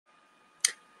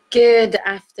Good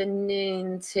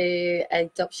afternoon to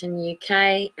Adoption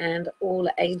UK and all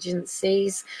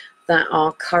agencies that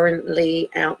are currently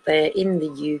out there in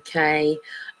the UK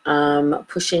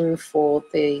pushing for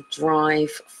the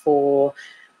drive for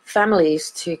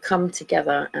families to come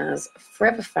together as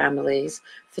forever families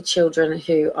for children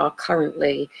who are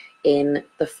currently in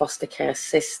the foster care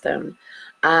system.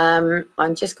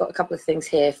 I've just got a couple of things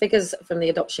here. Figures from the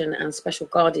Adoption and Special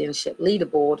Guardianship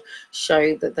Leaderboard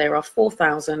show that there are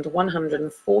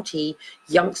 4,140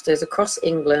 youngsters across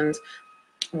England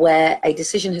where a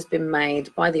decision has been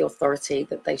made by the authority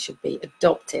that they should be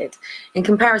adopted. In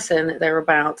comparison, there are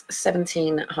about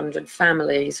 1,700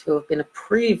 families who have been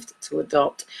approved to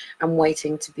adopt and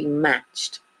waiting to be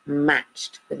matched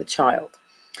with a child.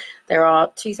 There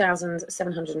are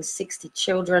 2,760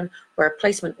 children where a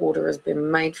placement order has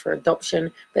been made for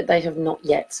adoption, but they have not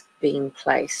yet been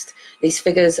placed. These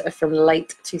figures are from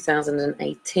late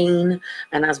 2018,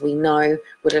 and as we know,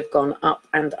 would have gone up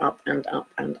and up and up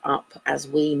and up, as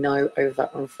we know over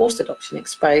on Forced Adoption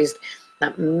Exposed,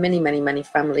 that many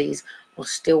families are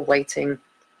still waiting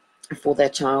for their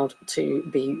child to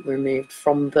be removed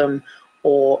from them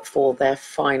or for their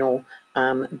final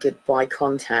goodbye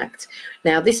contact.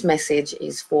 Now, this message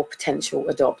is for potential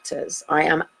adopters. I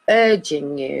am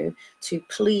urging you to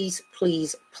please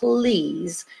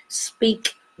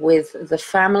speak with the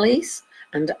families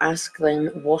and ask them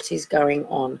what is going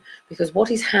on, because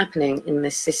what is happening in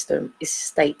this system is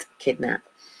state kidnap.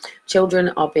 Children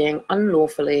are being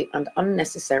unlawfully and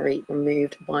unnecessarily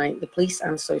removed by the police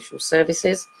and social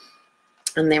services.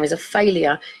 And there is a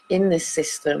failure in this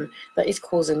system that is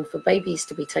causing for babies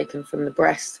to be taken from the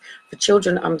breast, for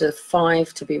children under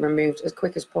 5 to be removed as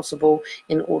quick as possible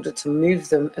in order to move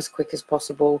them as quick as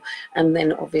possible. And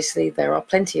then obviously there are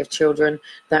plenty of children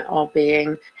that are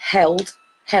being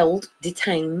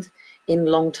detained in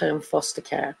long-term foster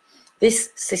care. This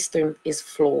system is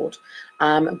flawed.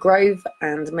 Grove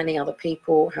and many other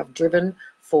people have driven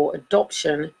for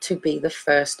adoption to be the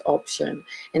first option.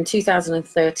 In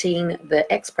 2013, the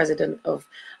ex-president of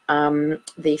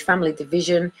the family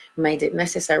division made it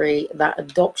necessary that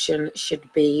adoption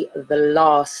should be the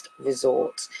last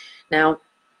resort. Now,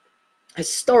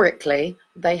 historically,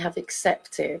 they have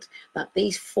accepted that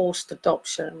these forced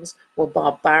adoptions were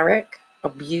barbaric,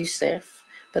 abusive,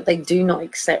 but they do not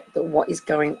accept that what is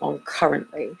going on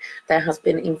currently. There has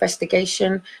been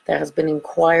investigation, there has been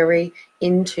inquiry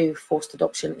into forced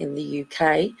adoption in the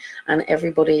UK, and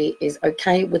everybody is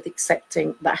okay with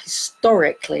accepting that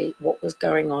historically what was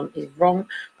going on is wrong,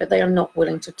 but they are not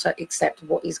willing to accept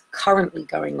what is currently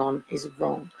going on is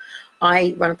wrong.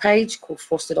 I run a page called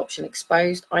Forced Adoption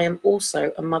Exposed. I am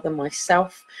also a mother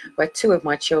myself, where 2 of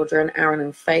my children, Aaron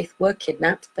and Faith, were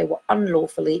kidnapped. They were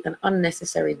unlawfully and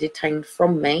unnecessarily detained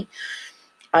from me.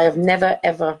 I have never,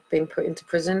 ever been put into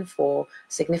prison for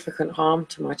significant harm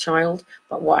to my child,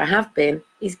 but what I have been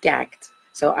is gagged.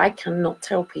 So I cannot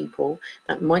tell people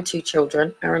that my 2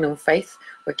 children, Aaron and Faith,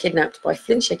 were kidnapped by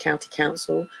Flintshire County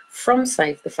Council from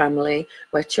Save the Family,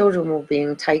 where children were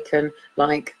being taken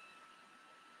like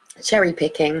cherry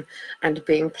picking and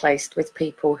being placed with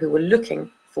people who were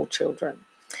looking for children.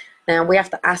 Now, we have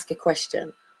to ask a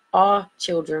question. Are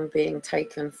children being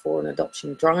taken for an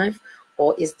adoption drive,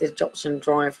 or is the adoption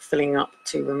drive filling up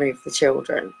to remove the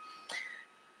children?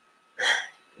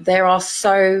 There are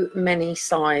so many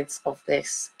sides of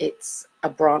this. It's a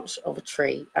branch of a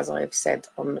tree, as I have said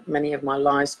on many of my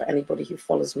lives, for anybody who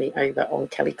follows me over on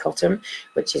Kelly Cotton,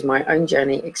 which is my own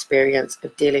journey experience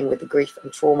of dealing with the grief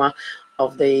and trauma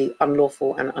of the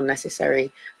unlawful and unnecessary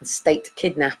state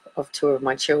kidnap of 2 of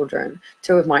my children.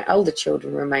 2 of my older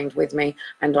children remained with me,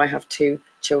 and I have 2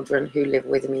 children who live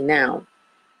with me now.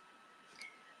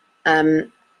 The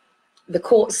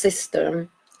court system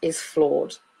is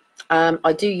flawed.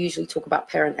 I do usually talk about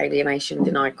parent alienation,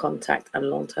 denied contact, and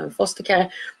long-term foster care,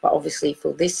 but obviously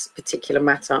for this particular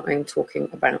matter, I'm talking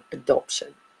about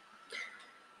adoption.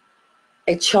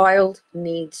 A child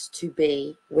needs to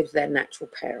be with their natural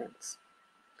parents.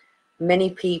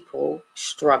 Many people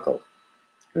struggle.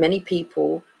 Many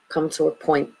people come to a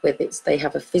point where they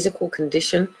have a physical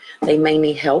condition. They may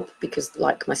need help because,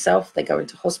 like myself, they go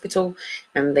into hospital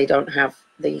and they don't have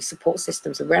the support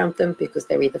systems around them because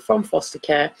they're either from foster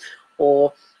care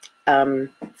or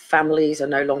families are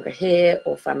no longer here,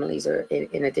 or families are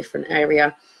in a different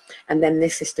area. And then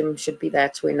this system should be there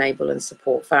to enable and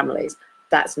support families.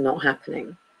 That's not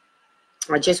happening.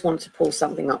 I just want to pull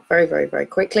something up very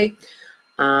quickly.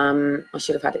 I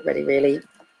should have had it ready, really.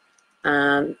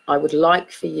 I would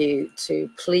like for you to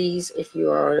please, if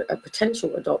you are a potential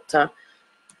adopter,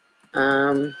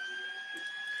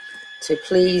 to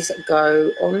please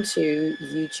go onto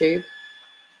YouTube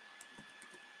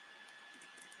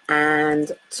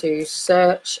and to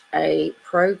search a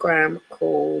program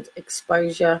called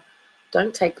Exposure,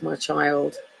 Don't Take My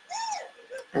Child,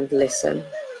 and listen.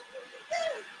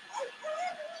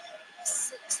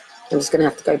 I'm just going to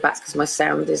have to go back because my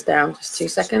sound is down. Just 2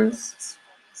 seconds.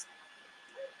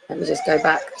 Let me just go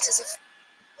back.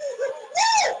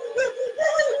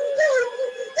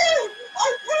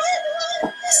 A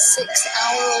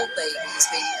 6-hour-old baby is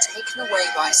being taken away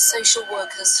by social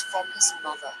workers from his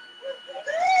mother.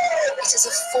 It is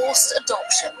a forced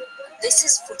adoption. This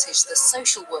is footage the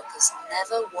social workers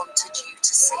never wanted you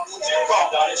to see.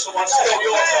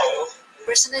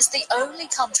 Britain is the only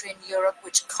country in Europe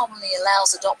which commonly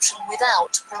allows adoption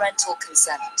without parental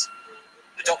consent.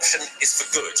 Adoption is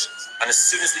for good, and as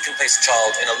soon as we can place a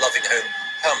child in a loving home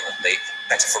permanently,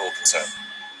 better for all concerned.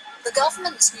 The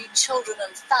government's new Children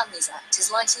and Families Act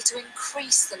is likely to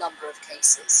increase the number of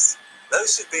cases.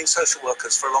 Those who've been social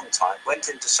workers for a long time went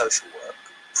into social work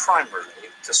primarily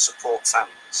to support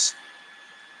families.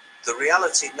 The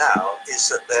reality now is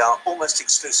that they are almost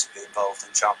exclusively involved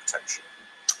in child protection.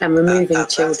 And removing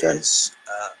children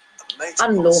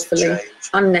unlawfully,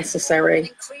 unnecessary. An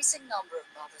increasing number of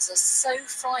mothers are so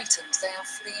frightened they are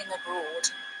fleeing abroad,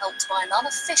 helped by an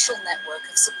unofficial network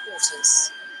of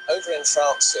supporters. Over in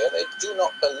France here, they do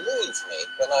not believe me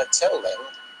when I tell them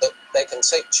that they can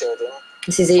take children.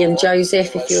 This is Ian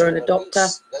Joseph. If you're an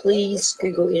adopter, please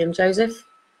Google Ian Joseph.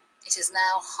 It is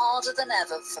now harder than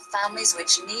ever for families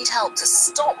which need help to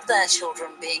stop their children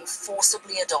being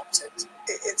forcibly adopted.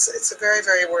 It's a very,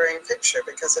 very worrying picture,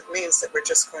 because it means that we're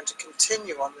just going to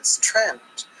continue on this trend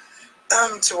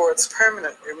towards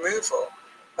permanent removal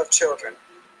of children.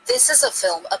 This is a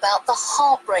film about the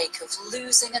heartbreak of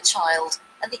losing a child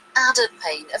and the added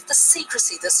pain of the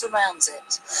secrecy that surrounds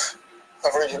it. I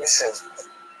really miss him.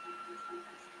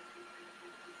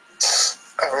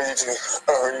 I really do.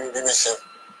 I really miss him.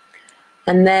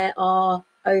 And there are,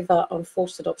 over on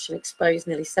Forced Adoption Exposed,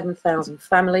 nearly 7,000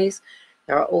 families.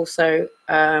 There are also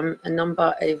a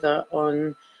number over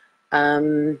on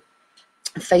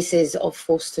Faces of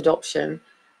Forced Adoption.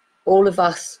 All of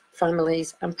us,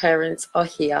 families and parents, are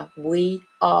here. We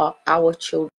are our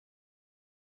children.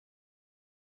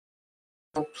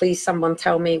 Please someone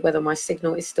tell me whether my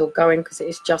signal is still going, because it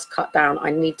is just cut down. I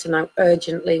need to know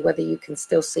urgently whether you can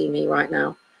still see me right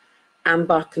now.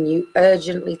 Amber, can you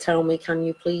urgently tell me, can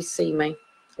you please see me?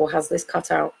 Or has this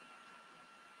cut out?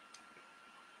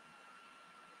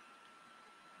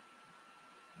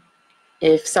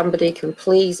 If somebody can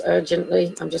please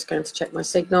urgently, I'm just going to check my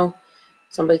signal.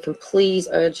 Somebody can please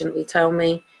urgently tell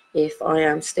me if I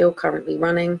am still currently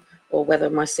running or whether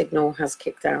my signal has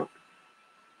kicked out.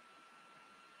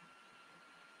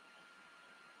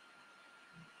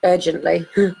 Urgently.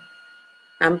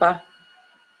 Amber.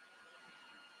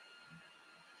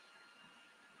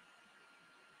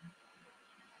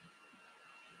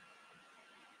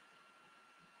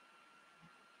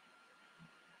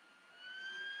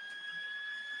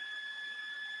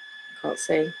 Can't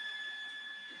see.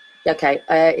 Okay,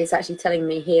 it's actually telling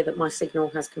me here that my signal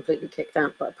has completely kicked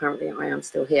out, but apparently I am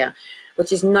still here,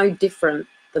 which is no different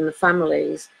than the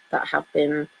families that have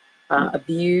been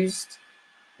abused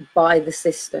by the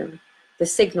system. The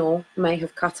signal may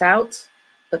have cut out,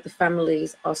 but the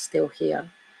families are still here.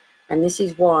 And this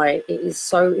is why it is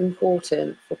so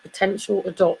important for potential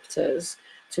adopters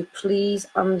to please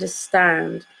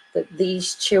understand that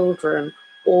these children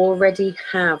already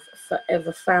have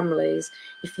forever families.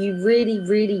 If you really,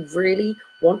 really, really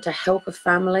want to help a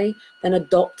family, then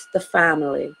adopt the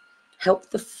family. Help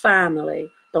the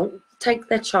family. Don't take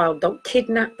their child. Don't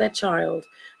kidnap their child,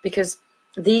 because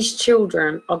these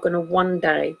children are going to one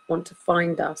day want to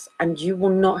find us, and you will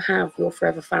not have your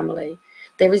forever family.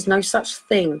 There is no such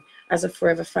thing as a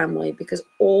forever family, because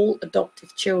all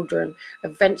adoptive children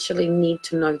eventually need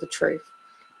to know the truth.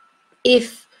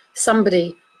 If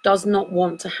somebody does not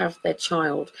want to have their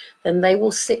child, then they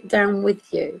will sit down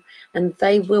with you and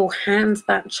they will hand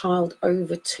that child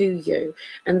over to you,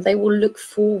 and they will look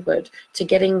forward to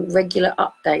getting regular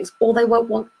updates, or they won't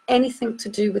want anything to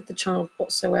do with the child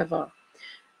whatsoever.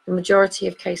 The majority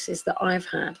of cases that I've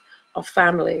had are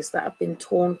families that have been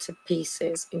torn to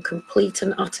pieces in complete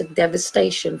and utter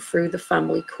devastation through the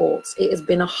family courts. It has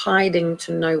been a hiding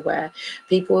to nowhere.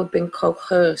 People have been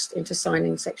coerced into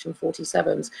signing Section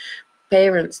 47s.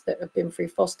 Parents that have been through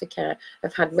foster care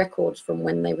have had records from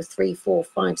when they were 3, 4,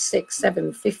 5, 6,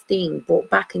 7, 15 brought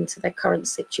back into their current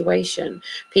situation.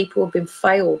 People have been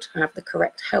failed to have the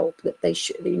correct help that they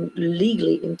should be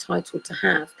legally entitled to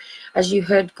have. As you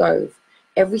heard Gove,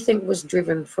 everything was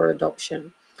driven for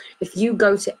adoption. If you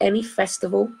go to any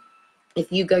festival, if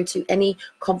you go to any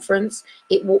conference,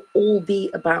 it will all be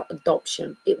about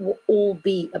adoption. It will all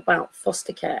be about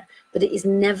foster care, but it is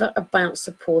never about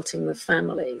supporting the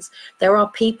families. There are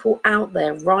people out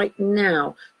there right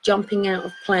now jumping out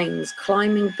of planes,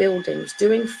 climbing buildings,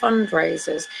 doing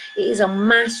fundraisers. It is a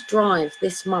mass drive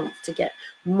this month to get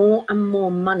more and more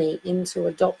money into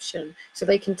adoption so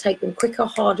they can take them quicker,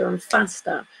 harder and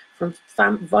faster from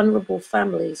vulnerable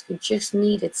families who just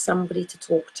needed somebody to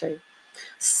talk to.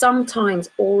 Sometimes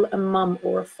all a mum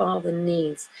or a father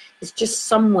needs is just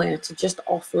somewhere to just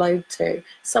offload to,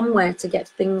 somewhere to get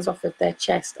things off of their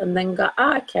chest and then go,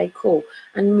 okay, cool,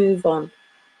 and move on.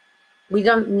 We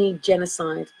don't need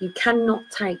genocide. You cannot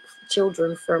take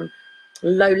children from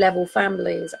low-level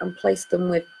families and place them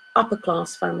with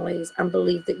upper-class families and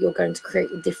believe that you're going to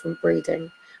create a different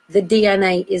breeding. The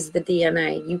DNA is the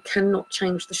DNA. You cannot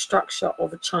change the structure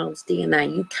of a child's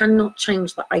DNA. You cannot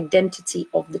change the identity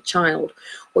of the child.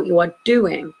 What you are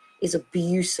doing is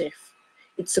abusive.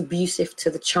 It's abusive to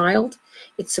the child.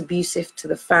 It's abusive to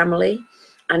the family.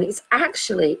 And it's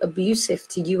actually abusive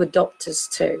to you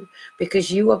adopters too, because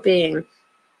you are being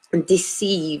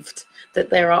deceived that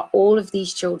there are all of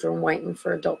these children waiting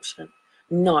for adoption.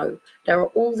 No, there are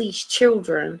all these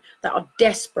children that are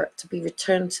desperate to be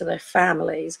returned to their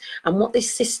families. And what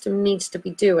this system needs to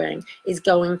be doing is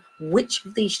going, which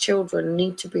of these children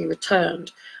need to be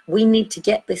returned? We need to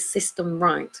get this system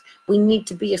right. We need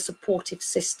to be a supportive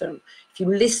system. If you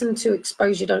listen to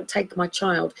Exposure Don't Take My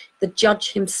Child, the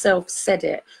judge himself said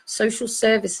it. Social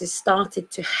services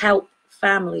started to help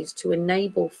families, to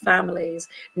enable families.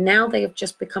 Now they have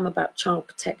just become about child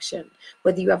protection.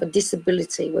 Whether you have a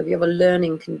disability, whether you have a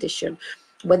learning condition,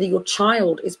 whether your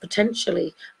child is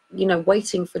potentially, you know,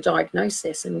 waiting for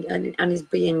diagnosis and is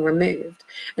being removed.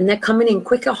 And they're coming in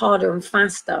quicker, harder and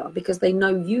faster because they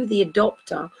know you, the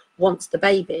adopter, wants the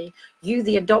baby. You,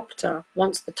 the adopter,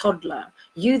 wants the toddler.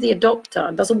 You, the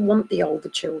adopter, doesn't want the older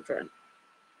children.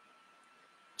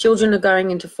 Children are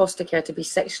going into foster care to be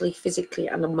sexually, physically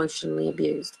and emotionally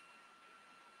abused.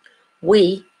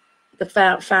 We, the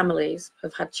families who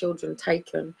have had children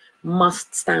taken,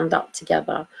 must stand up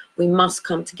together. We must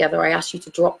come together. I ask you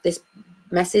to drop this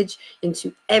message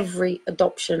into every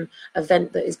adoption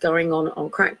event that is going on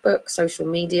Crackbook, social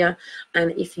media.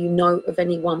 And if you know of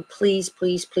anyone, please,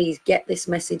 please, please get this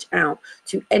message out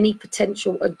to any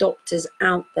potential adopters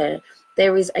out there.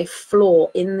 There is a flaw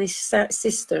in this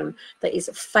system that is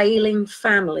failing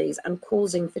families and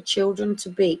causing for children to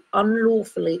be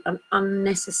unlawfully and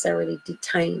unnecessarily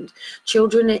detained.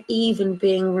 Children are even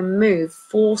being removed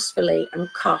forcefully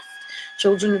and cuffed.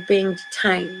 Children are being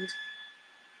detained.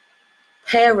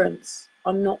 Parents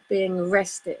are not being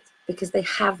arrested because they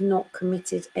have not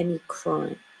committed any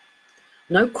crime.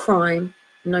 No crime,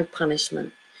 no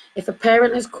punishment. If a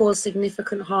parent has caused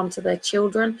significant harm to their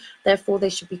children, therefore they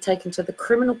should be taken to the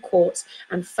criminal courts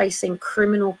and facing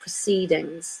criminal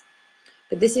proceedings.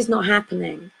 But this is not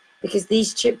happening because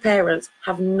these parents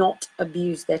have not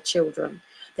abused their children.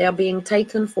 They are being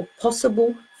taken for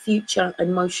possible future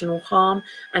emotional harm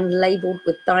and labeled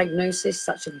with diagnoses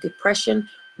such as depression.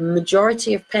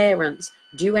 Majority of parents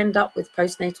do end up with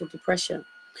postnatal depression.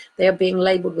 They are being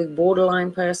labeled with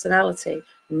borderline personality,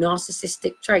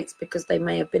 narcissistic traits because they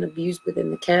may have been abused within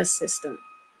the care system.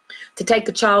 To take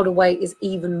a child away is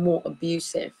even more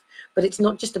abusive. But it's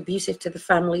not just abusive to the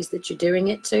families that you're doing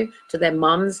it to their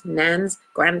mums, nans,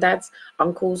 granddads,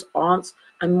 uncles, aunts,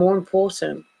 and more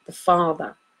important, the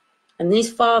father. And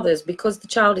these fathers, because the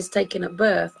child is taken at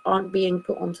birth, aren't being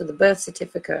put onto the birth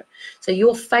certificate. So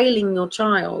you're failing your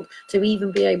child to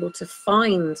even be able to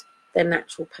find their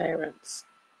natural parents.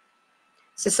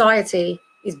 Society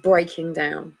is breaking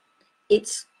down.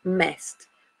 It's messed.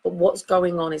 But what's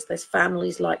going on is there's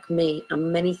families like me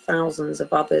and many thousands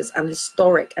of others, and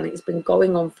historic, and it's been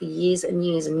going on for years and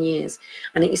years and years,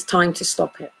 and it is time to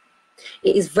stop it.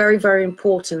 It is very, very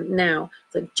important now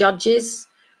that judges,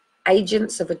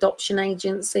 agents of adoption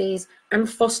agencies and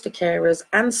foster carers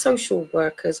and social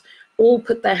workers all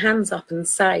put their hands up and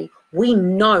say, we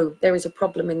know there is a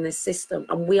problem in this system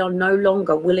and we are no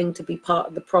longer willing to be part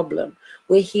of the problem.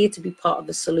 We're here to be part of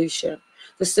the solution.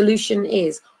 The solution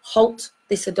is halt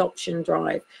this adoption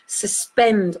drive,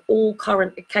 suspend all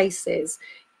current cases.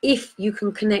 If you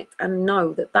can connect and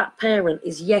know that that parent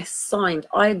is, yes, signed,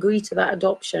 I agree to that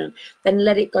adoption, then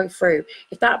let it go through.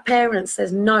 If that parent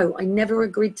says, no, I never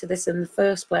agreed to this in the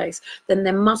first place, then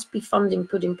there must be funding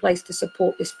put in place to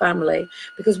support this family.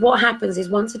 Because what happens is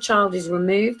once a child is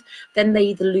removed, then they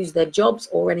either lose their jobs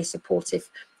or any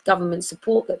supportive government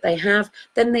support that they have,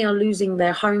 then they are losing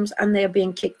their homes and they are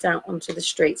being kicked out onto the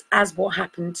streets, as what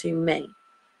happened to me.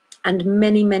 and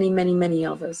many, many, many, many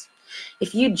others.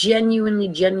 If you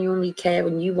genuinely care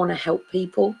and you want to help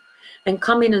people, then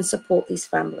come in and support these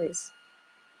families.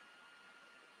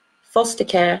 Foster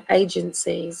care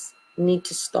agencies need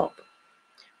to stop.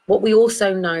 What we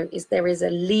also know is there is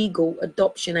illegal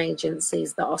adoption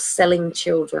agencies that are selling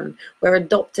children, where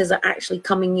adopters are actually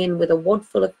coming in with a wad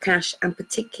full of cash and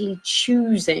particularly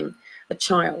choosing a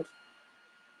child.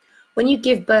 When you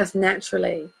give birth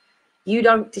naturally, you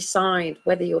don't decide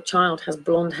whether your child has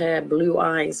blonde hair, blue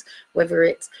eyes, whether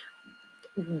it's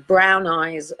brown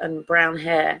eyes and brown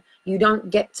hair. You don't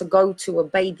get to go to a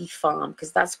baby farm,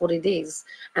 because that's what it is,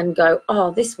 and go,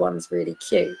 oh, this one's really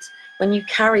cute. When you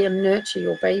carry and nurture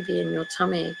your baby in your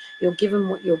tummy, you're given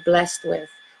what you're blessed with,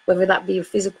 whether that be a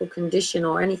physical condition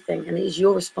or anything, and it is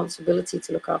your responsibility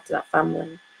to look after that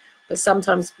family. But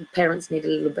sometimes parents need a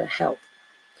little bit of help,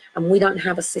 and we don't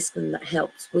have a system that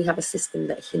helps. We have a system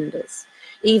that hinders.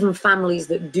 Even families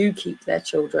that do keep their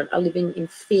children are living in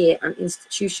fear and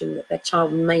institution that their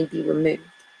child may be removed.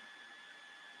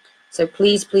 So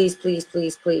please, please, please,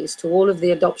 please, please, to all of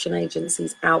the adoption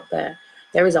agencies out there,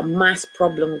 there is a mass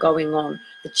problem going on.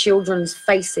 The children's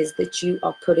faces that you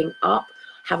are putting up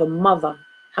have a mother,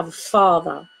 have a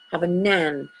father, have a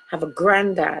nan, have a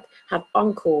granddad, have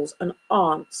uncles and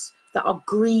aunts that are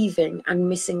grieving and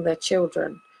missing their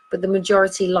children. But the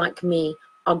majority, like me,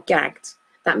 are gagged.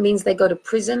 That means they go to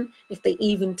prison if they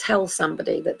even tell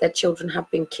somebody that their children have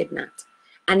been kidnapped.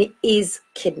 And it is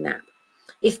kidnap.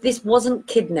 If this wasn't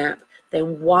kidnap,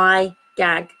 then why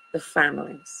gag the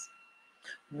families?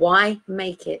 Why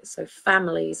make it so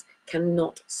families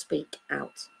cannot speak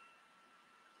out?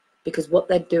 Because what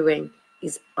they're doing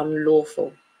is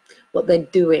unlawful. What they're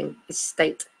doing is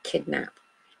state kidnap.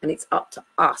 And it's up to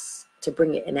us to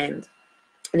bring it an end.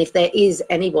 And if there is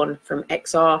anyone from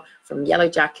XR, from Yellow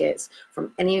Jackets,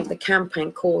 from any of the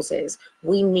campaign causes,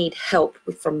 we need help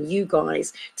from you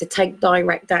guys to take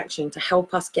direct action to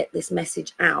help us get this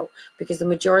message out, because the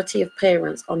majority of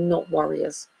parents are not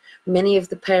warriors. Many of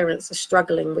the parents are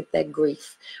struggling with their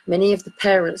grief. Many of the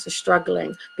parents are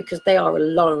struggling because they are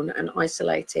alone and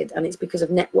isolated. And it's because of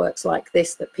networks like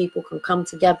this that people can come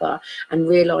together and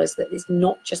realize that it's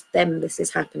not just them this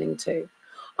is happening to.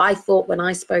 I thought when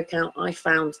I spoke out, I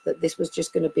found that this was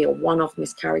just going to be a one-off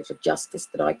miscarriage of justice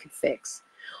that I could fix.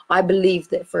 I believe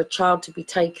that for a child to be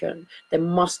taken, there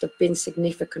must have been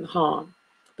significant harm.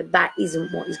 But that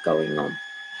isn't what is going on.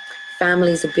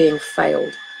 Families are being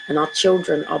failed, and our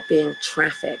children are being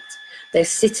trafficked. They're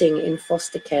sitting in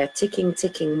foster care, ticking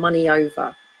money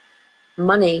over.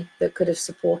 Money that could have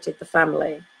supported the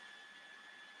family.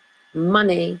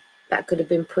 Money that could have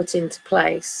been put into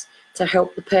place to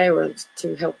help the parents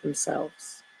to help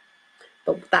themselves.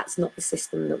 But that's not the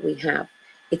system that we have.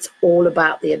 It's all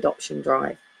about the adoption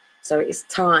drive. So it's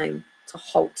time to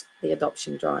halt the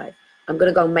adoption drive. I'm going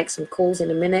to go and make some calls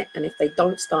in a minute, and if they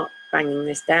don't start banging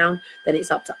this down, then it's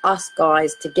up to us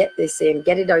guys to get this in,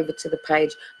 get it over to the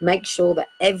page, make sure that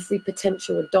every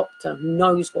potential adopter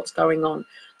knows what's going on.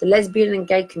 The lesbian and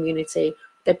gay community,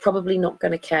 they're probably not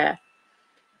going to care.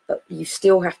 But you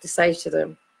still have to say to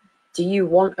them, do you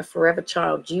want a forever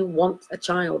child? Do you want a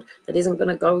child that isn't going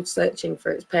to go searching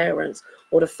for its parents?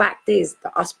 Or the fact is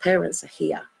that us parents are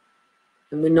here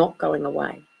and we're not going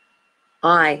away.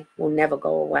 I will never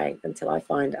go away until I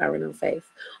find Aaron and Faith.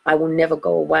 I will never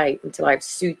go away until I've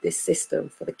sued this system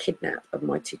for the kidnap of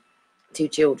my two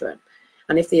children.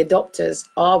 And if the adopters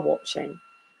are watching,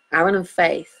 Aaron and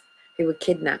Faith, who were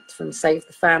kidnapped from Save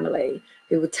the Family,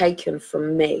 who were taken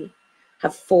from me,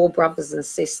 have 4 brothers and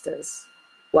sisters.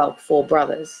 Well, 4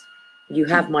 brothers. You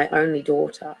have my only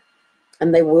daughter,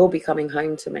 and they will be coming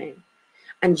home to me.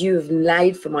 And you have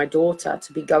laid for my daughter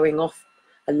to be going off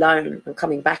alone and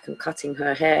coming back and cutting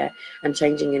her hair and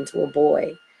changing into a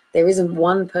boy. There isn't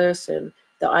one person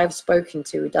that I've spoken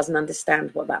to who doesn't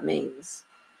understand what that means.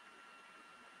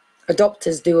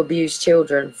 Adopters do abuse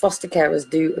children. Foster carers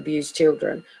do abuse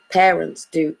children. Parents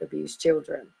do abuse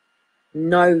children.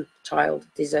 No child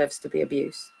deserves to be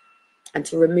abused. And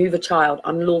to remove a child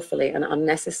unlawfully and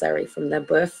unnecessary from their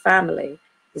birth family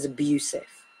is abusive.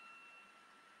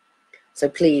 So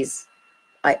please,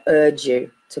 I urge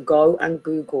you to go and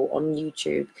Google on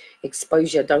YouTube,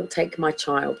 exposure, don't take my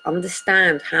child.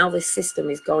 Understand how this system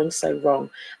is going so wrong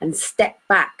and step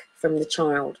back from the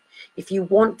child. If you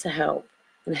want to help,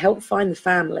 then help find the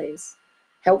families.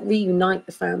 Help reunite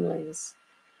the families.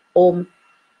 Or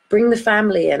bring the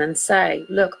family in and say,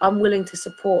 look, I'm willing to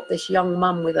support this young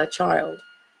mum with her child.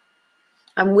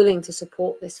 I'm willing to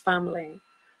support this family.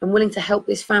 I'm willing to help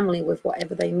this family with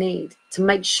whatever they need to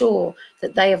make sure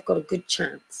that they have got a good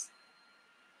chance.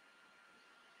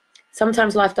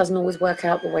 Sometimes life doesn't always work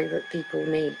out the way that people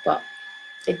need, but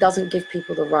it doesn't give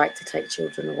people the right to take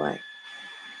children away.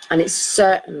 And it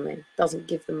certainly doesn't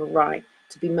give them a right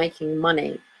to be making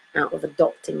money out of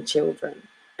adopting children.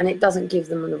 And it doesn't give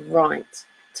them the right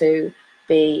to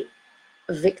be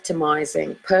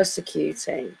victimizing,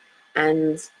 persecuting,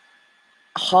 and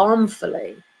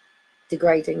harmfully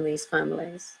degrading these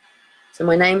families. So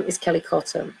my name is Kelly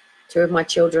Cotton. 2 of my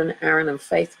children, Aaron and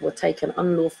Faith, were taken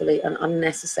unlawfully and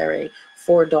unnecessary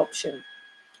for adoption.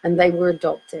 And they were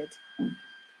adopted,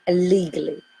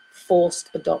 illegally, forced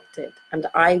adopted. And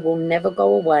I will never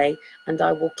go away, and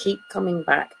I will keep coming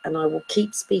back, and I will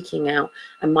keep speaking out,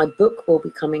 and my book will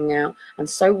be coming out, and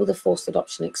so will the Forced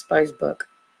Adoption Exposed book.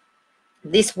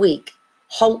 This week,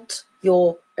 Halt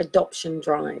Your Adoption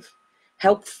Drive.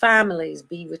 Help families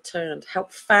be returned.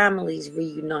 Help families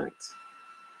reunite.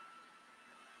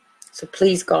 So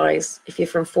please, guys, if you're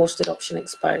from Forced Adoption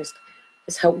Exposed,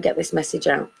 let's help get this message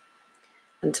out.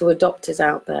 And to adopters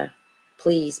out there,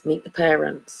 please meet the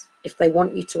parents. If they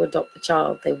want you to adopt the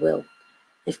child, they will.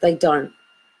 If they don't,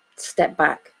 step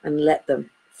back and let them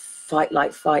fight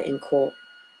like fight in court,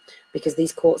 because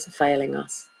these courts are failing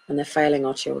us, and they're failing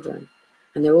our children,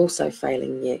 and they're also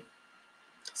failing you.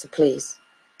 So please,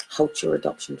 halt your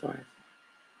adoption drive.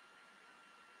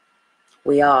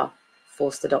 We are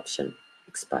Forced Adoption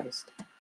Exposed.